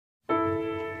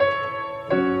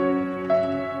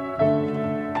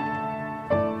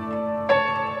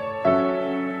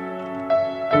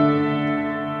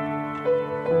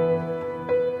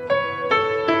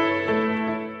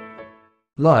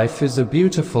Life is a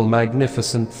beautiful,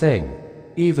 magnificent thing,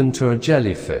 even to a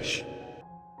jellyfish.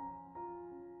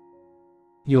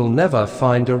 You'll never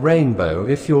find a rainbow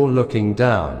if you're looking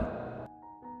down.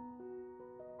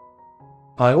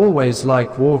 I always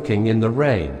like walking in the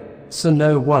rain, so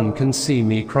no one can see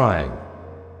me crying.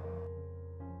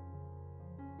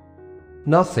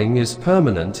 Nothing is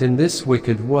permanent in this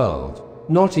wicked world,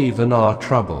 not even our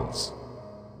troubles.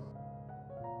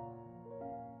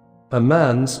 A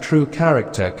man's true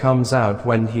character comes out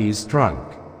when he's drunk.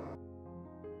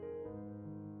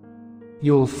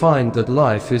 You'll find that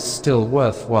life is still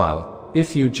worthwhile,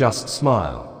 if you just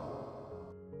smile.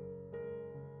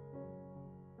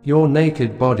 Your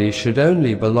naked body should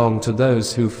only belong to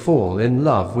those who fall in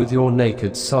love with your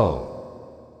naked soul.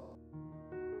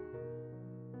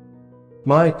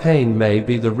 My pain may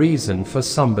be the reason for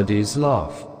somebody's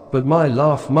laugh, but my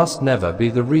laugh must never be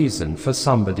the reason for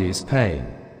somebody's pain.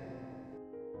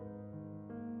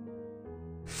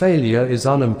 Failure is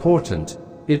unimportant.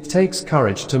 It takes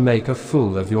courage to make a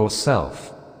fool of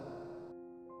yourself.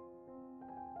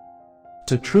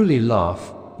 To truly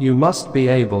laugh, you must be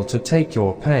able to take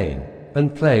your pain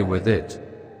and play with it.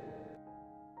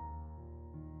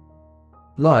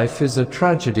 Life is a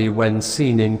tragedy when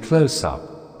seen in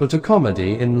close-up, but a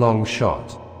comedy in long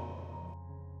shot.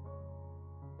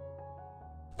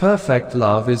 Perfect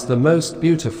love is the most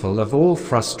beautiful of all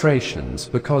frustrations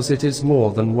because it is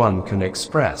more than one can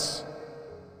express.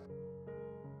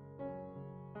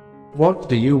 What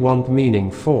do you want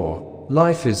meaning for?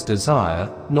 Life is desire,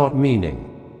 not meaning.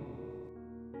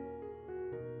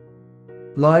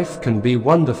 Life can be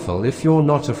wonderful if you're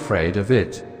not afraid of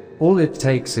it. All it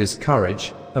takes is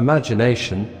courage,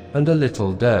 imagination, and a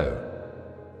little dough.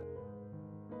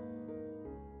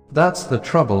 That's the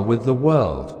trouble with the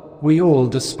world. We all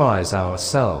despise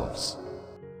ourselves.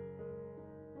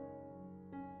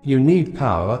 You need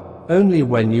power only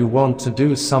when you want to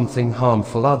do something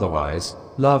harmful, otherwise,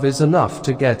 love is enough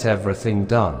to get everything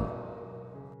done.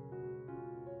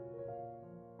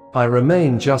 I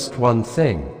remain just one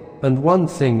thing, and one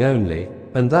thing only,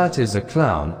 and that is a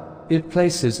clown. It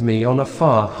places me on a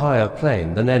far higher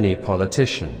plane than any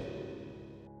politician.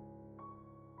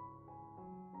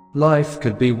 Life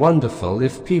could be wonderful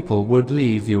if people would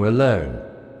leave you alone.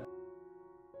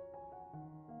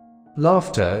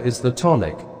 Laughter is the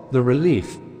tonic, the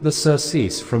relief, the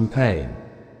surcease from pain.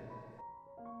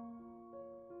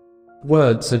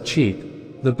 Words are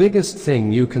cheap. The biggest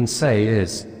thing you can say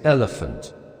is,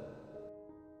 elephant.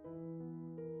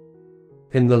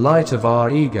 In the light of our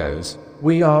egos,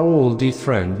 we are all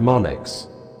dethroned monarchs.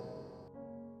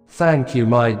 Thank you,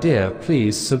 my dear.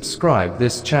 Please subscribe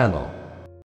this channel.